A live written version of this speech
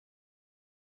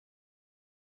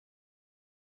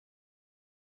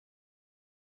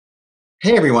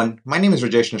Hey everyone, my name is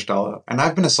Rajesh Nishtala, and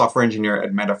I've been a software engineer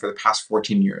at Meta for the past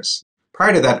 14 years.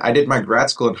 Prior to that, I did my grad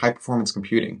school in high performance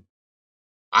computing.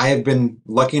 I have been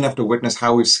lucky enough to witness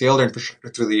how we've scaled our infrastructure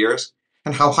through the years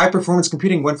and how high performance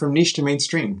computing went from niche to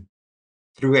mainstream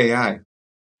through AI.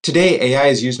 Today, AI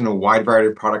is used in a wide variety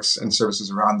of products and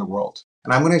services around the world.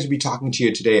 And I'm going to be talking to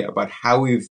you today about how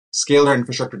we've scaled our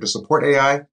infrastructure to support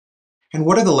AI and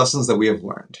what are the lessons that we have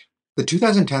learned. The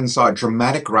 2010s saw a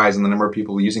dramatic rise in the number of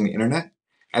people using the internet,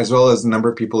 as well as the number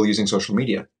of people using social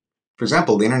media. For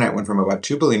example, the internet went from about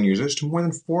 2 billion users to more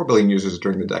than 4 billion users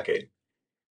during the decade.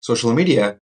 Social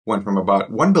media went from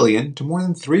about 1 billion to more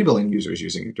than 3 billion users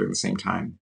using it during the same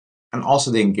time. And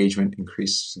also the engagement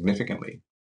increased significantly.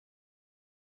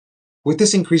 With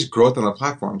this increased growth on the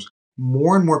platforms,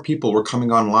 more and more people were coming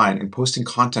online and posting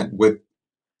content with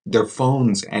their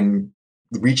phones and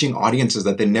reaching audiences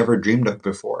that they never dreamed of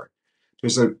before.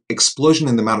 There's an explosion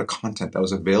in the amount of content that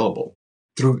was available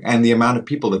and the amount of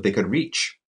people that they could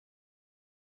reach.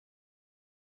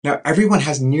 Now, everyone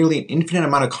has nearly an infinite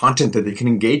amount of content that they can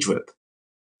engage with.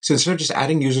 So instead of just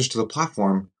adding users to the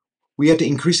platform, we had to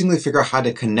increasingly figure out how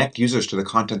to connect users to the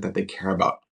content that they care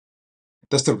about.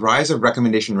 Thus, the rise of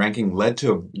recommendation ranking led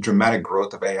to a dramatic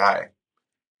growth of AI.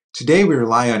 Today, we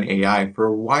rely on AI for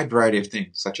a wide variety of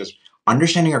things, such as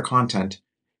understanding our content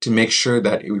to make sure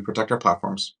that we protect our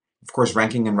platforms, of course,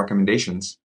 ranking and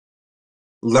recommendations,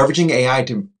 leveraging AI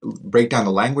to break down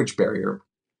the language barrier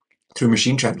through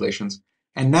machine translations,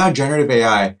 and now generative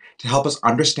AI to help us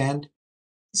understand,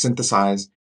 synthesize,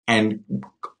 and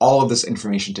all of this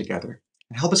information together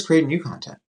and help us create new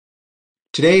content.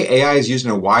 Today, AI is used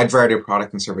in a wide variety of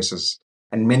products and services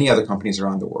and many other companies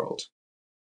around the world.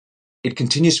 It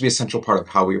continues to be a central part of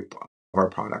how we of our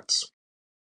products.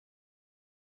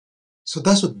 So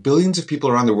thus, with billions of people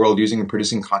around the world using and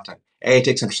producing content, AI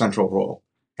takes a central role.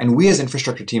 And we as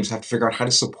infrastructure teams have to figure out how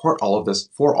to support all of this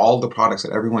for all of the products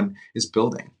that everyone is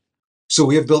building. So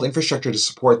we have built infrastructure to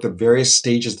support the various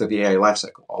stages of the AI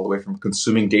lifecycle, all the way from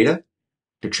consuming data,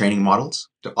 to training models,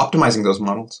 to optimizing those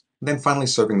models, and then finally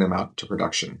serving them out to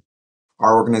production.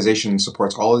 Our organization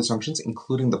supports all of these functions,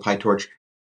 including the PyTorch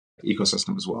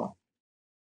ecosystem as well.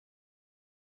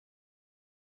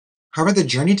 However, the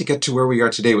journey to get to where we are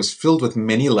today was filled with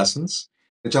many lessons,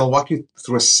 which I'll walk you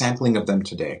through a sampling of them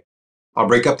today. I'll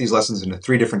break up these lessons into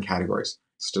 3 different categories,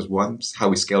 such as 1, how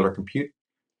we scaled our compute,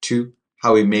 2,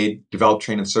 how we develop,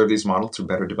 train, and serve these models through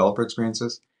better developer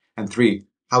experiences, and 3,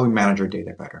 how we manage our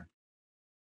data better.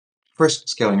 First,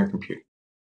 scaling our compute.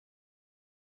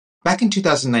 Back in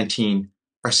 2019,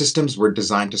 our systems were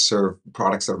designed to serve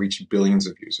products that reached billions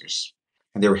of users,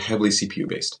 and they were heavily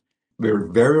CPU-based. They were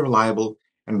very reliable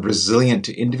and resilient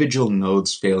to individual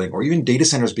nodes failing or even data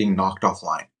centers being knocked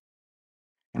offline.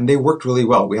 And they worked really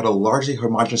well. We had a largely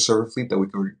homogeneous server fleet that we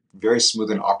were very smooth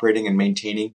in operating and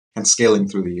maintaining and scaling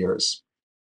through the years.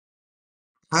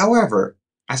 However,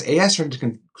 as AI started to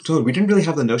conclude, we didn't really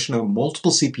have the notion of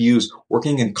multiple CPUs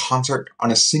working in concert on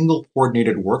a single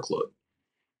coordinated workload.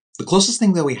 The closest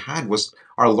thing that we had was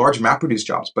our large MapReduce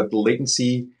jobs, but the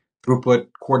latency, throughput,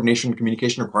 coordination, and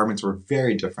communication requirements were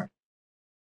very different.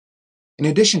 In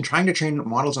addition, trying to train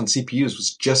models on CPUs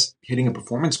was just hitting a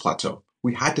performance plateau.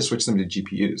 We had to switch them to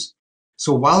GPUs.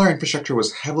 So while our infrastructure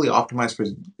was heavily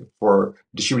optimized for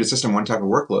distributed system one type of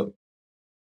workload,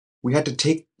 we had to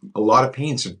take a lot of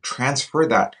pains to transfer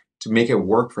that to make it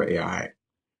work for AI.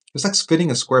 It's like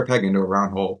fitting a square peg into a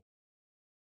round hole.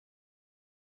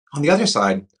 On the other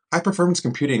side, high-performance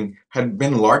computing had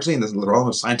been largely in the realm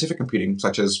of scientific computing,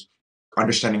 such as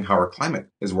understanding how our climate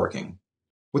is working.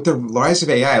 With the rise of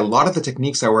AI, a lot of the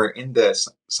techniques that were in the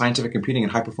scientific computing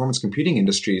and high-performance computing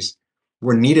industries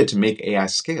were needed to make AI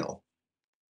scale.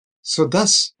 So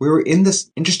thus, we were in this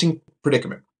interesting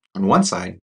predicament. On one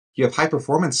side, you have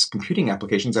high-performance computing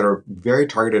applications that are very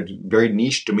targeted, very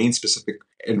niche, domain-specific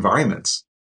environments.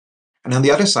 And on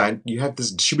the other side, you have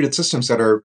these distributed systems that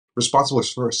are responsible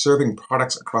for serving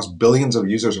products across billions of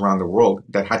users around the world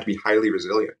that had to be highly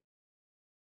resilient.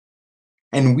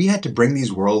 And we had to bring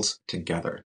these worlds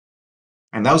together.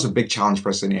 And that was a big challenge for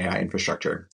us in AI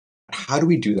infrastructure. How do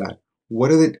we do that?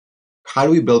 How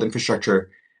do we build infrastructure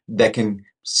that can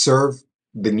serve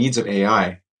the needs of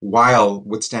AI while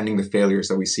withstanding the failures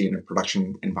that we see in a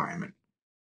production environment?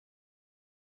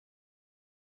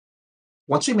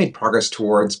 Once we made progress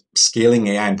towards scaling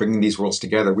AI and bringing these worlds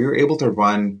together, we were able to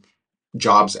run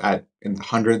jobs in the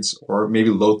hundreds or maybe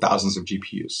low thousands of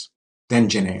GPUs. Then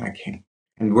Gen AI came.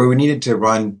 And where we needed to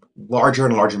run larger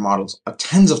and larger models,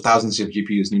 tens of thousands of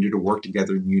GPUs needed to work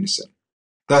together in unison.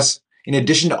 Thus, in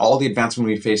addition to all the advancement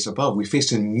we faced above, we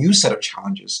faced a new set of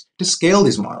challenges to scale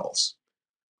these models.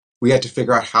 We had to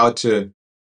figure out how to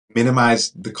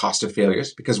minimize the cost of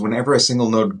failures, because whenever a single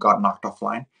node got knocked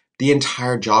offline, the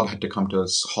entire job had to come to a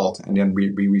halt and then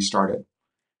we restarted.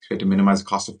 So we had to minimize the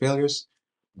cost of failures,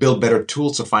 build better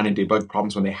tools to find and debug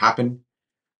problems when they happen,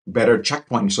 better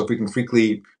checkpoints so if we can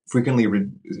frequently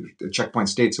checkpoint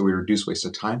state so we reduce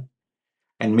wasted time,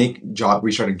 and make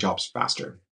restarting jobs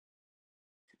faster.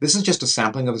 This is just a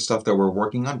sampling of the stuff that we're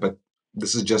working on, but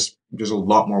there's a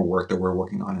lot more work that we're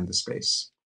working on in this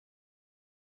space.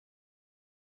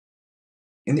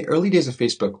 In the early days of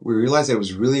Facebook, we realized that it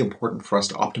was really important for us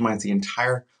to optimize the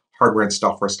entire hardware and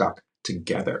software stack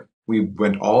together. We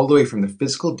went all the way from the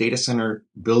physical data center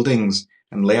buildings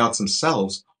and layouts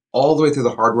themselves, all the way through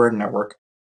the hardware and network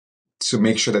to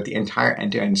make sure that the entire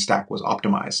end-to-end stack was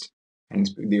optimized and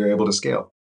they were able to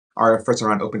scale. Our efforts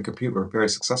around open compute were very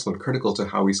successful and critical to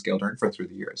how we scaled our infra through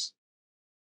the years.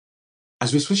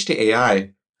 As we switched to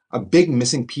AI, a big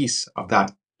missing piece of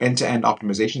that end-to-end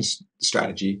optimization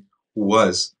strategy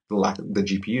was the lack of the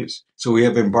GPUs. So we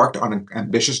have embarked on an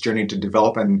ambitious journey to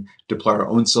develop and deploy our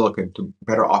own silicon to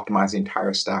better optimize the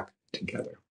entire stack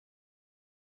together.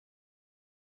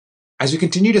 As we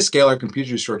continue to scale our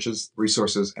compute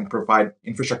resources and provide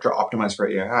infrastructure optimized for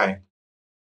AI,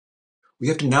 we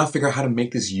have to now figure out how to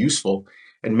make this useful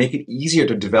and make it easier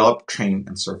to develop, train,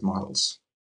 and serve models.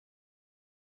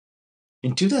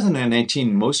 In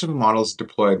 2019, most of the models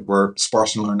deployed were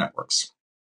sparse neural networks,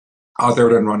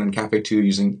 authored and run in Caffe2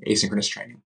 using asynchronous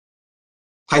training.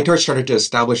 PyTorch started to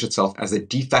establish itself as a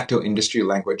de facto industry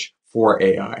language for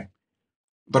AI,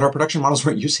 but our production models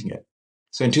weren't using it.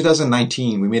 So in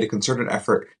 2019, we made a concerted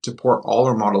effort to port all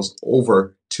our models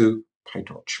over to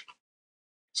PyTorch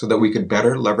so that we could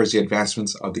better leverage the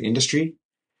advancements of the industry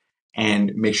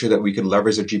and make sure that we could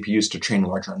leverage their GPUs to train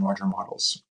larger and larger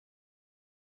models.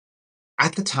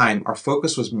 At the time, our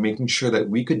focus was making sure that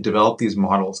we could develop these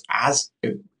models as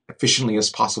efficiently as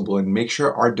possible and make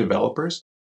sure our developers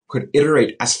could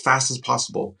iterate as fast as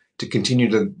possible to continue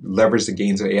to leverage the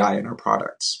gains of AI in our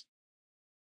products.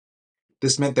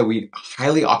 This meant that we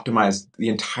highly optimized the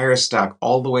entire stack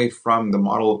all the way from the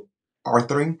model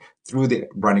authoring through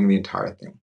running the entire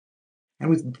thing.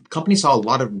 And the company saw a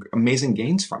lot of amazing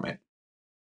gains from it.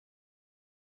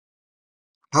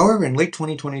 However, in late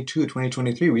 2022,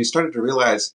 2023, we started to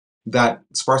realize that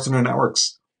sparse neural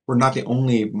networks were not the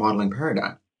only modeling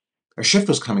paradigm. A shift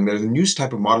was coming. There's a new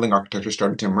type of modeling architecture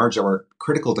started to emerge that were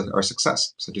critical to our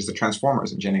success, such as the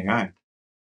transformers and Gen AI.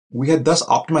 We had thus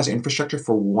optimized infrastructure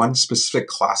for one specific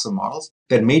class of models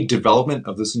that made development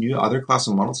of this new other class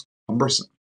of models cumbersome.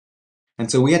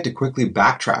 And so we had to quickly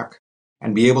backtrack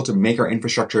and be able to make our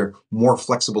infrastructure more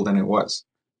flexible than it was.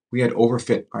 We had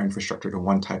overfit our infrastructure to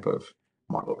one type of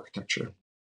model architecture.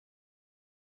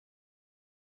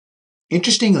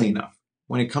 Interestingly enough,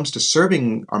 when it comes to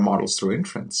serving our models through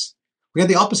inference, we had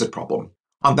the opposite problem.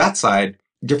 On that side,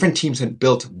 different teams had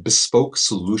built bespoke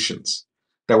solutions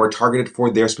that were targeted for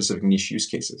their specific niche use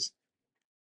cases.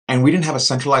 And we didn't have a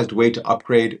centralized way to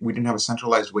upgrade. We didn't have a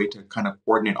centralized way to kind of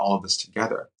coordinate all of this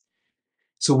together.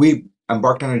 So we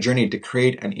embarked on a journey to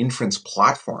create an inference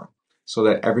platform so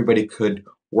that everybody could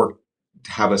work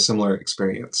to have a similar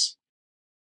experience.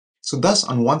 So thus,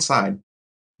 on one side,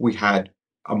 we had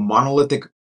a monolithic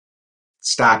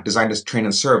stack designed to train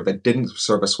and serve that didn't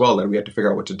serve us well, that we had to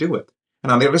figure out what to do with.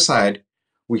 And on the other side,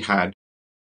 we had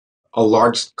a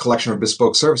large collection of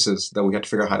bespoke services that we had to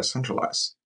figure out how to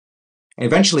centralize. And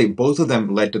eventually, both of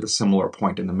them led to the similar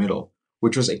point in the middle,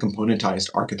 which was a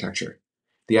componentized architecture.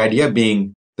 The idea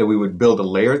being that we would build a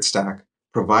layered stack,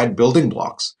 provide building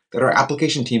blocks that our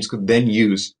application teams could then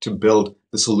use to build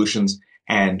the solutions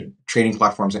and training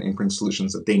platforms and inference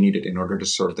solutions that they needed in order to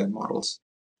serve their models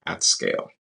at scale.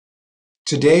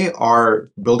 Today,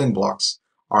 our building blocks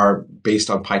are based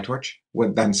on PyTorch,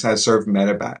 which then says serve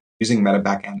using meta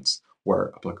backends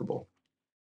where applicable.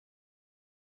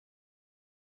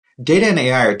 Data and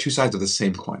AI are two sides of the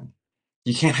same coin.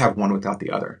 You can't have one without the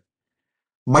other.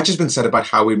 Much has been said about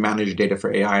how we manage data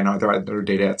for AI and other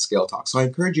data at scale talks, so I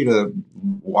encourage you to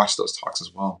watch those talks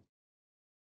as well.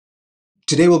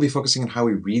 Today, we'll be focusing on how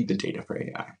we read the data for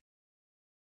AI.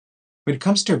 When it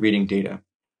comes to reading data,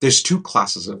 there's two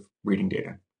classes of reading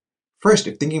data. First,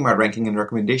 if thinking about ranking and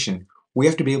recommendation, we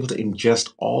have to be able to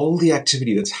ingest all the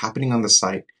activity that's happening on the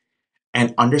site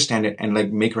and understand it and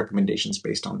make recommendations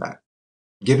based on that.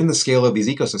 Given the scale of these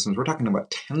ecosystems, we're talking about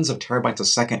tens of terabytes a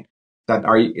second that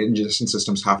our ingestion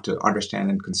systems have to understand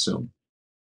and consume.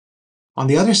 On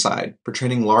the other side, for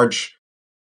training large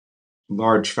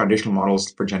foundational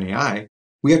models for Gen AI,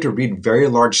 we have to read very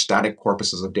large static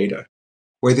corpuses of data,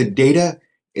 where the data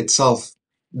itself,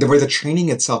 where the training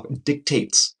itself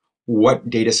dictates what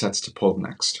data sets to pull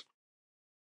next.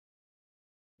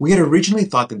 We had originally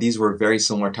thought that these were very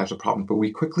similar types of problems, but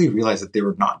we quickly realized that they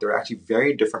were not. They're actually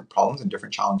very different problems and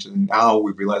different challenges, and now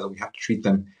we realize that we have to treat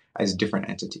them as different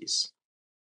entities.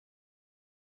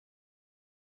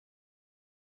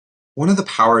 One of the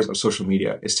powers of social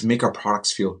media is to make our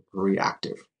products feel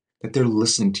reactive, that they're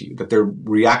listening to you, that they're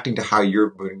reacting to how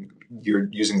you're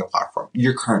using the platform,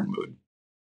 your current mood.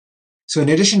 So in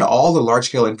addition to all the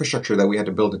large-scale infrastructure that we had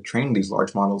to build to train these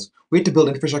large models, we had to build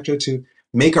infrastructure to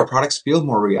make our products feel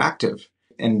more reactive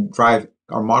and drive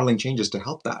our modeling changes to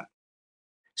help that.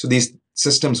 So these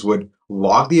systems would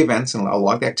log the events and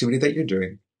log the activity that you're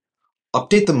doing,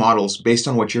 update the models based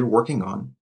on what you're working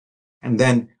on, and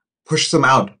then push them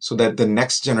out so that the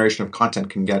next generation of content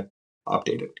can get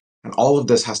updated. And all of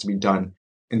this has to be done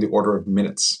in the order of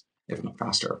minutes, if not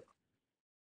faster.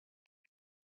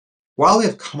 While we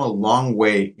have come a long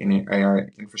way in AI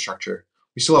infrastructure,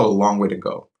 we still have a long way to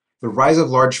go. The rise of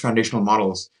large foundational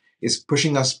models is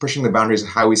pushing the boundaries of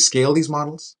how we scale these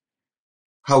models,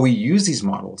 how we use these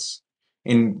models,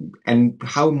 and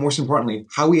how, most importantly,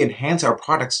 how we enhance our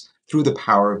products through the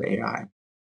power of AI.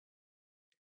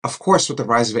 Of course, with the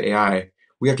rise of AI,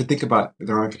 we have to think about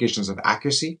the ramifications of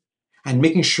accuracy and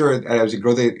making sure that as we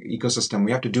grow the ecosystem,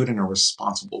 we have to do it in a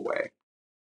responsible way.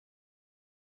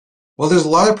 Well, there's a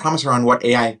lot of promise around what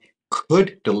AI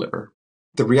could deliver.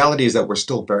 The reality is that we're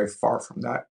still very far from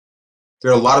that.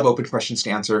 There are a lot of open questions to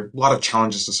answer, a lot of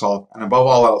challenges to solve, and above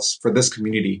all else, for this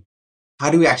community, how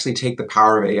do we actually take the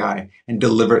power of AI and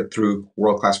deliver it through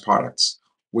world-class products,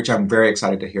 which I'm very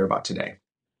excited to hear about today.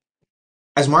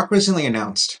 As Mark recently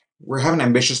announced, we're having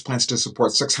ambitious plans to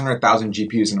support 600,000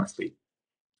 GPUs in our fleet.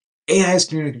 AI is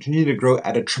going to continue to grow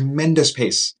at a tremendous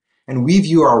pace, and we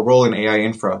view our role in AI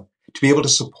infra to be able to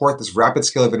support this rapid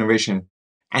scale of innovation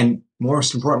and,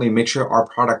 most importantly, make sure our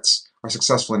products are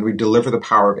successful and we deliver the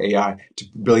power of AI to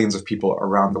billions of people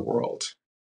around the world.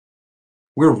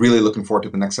 We're really looking forward to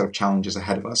the next set of challenges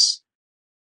ahead of us,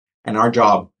 and our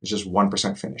job is just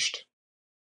 1% finished.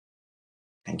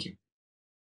 Thank you.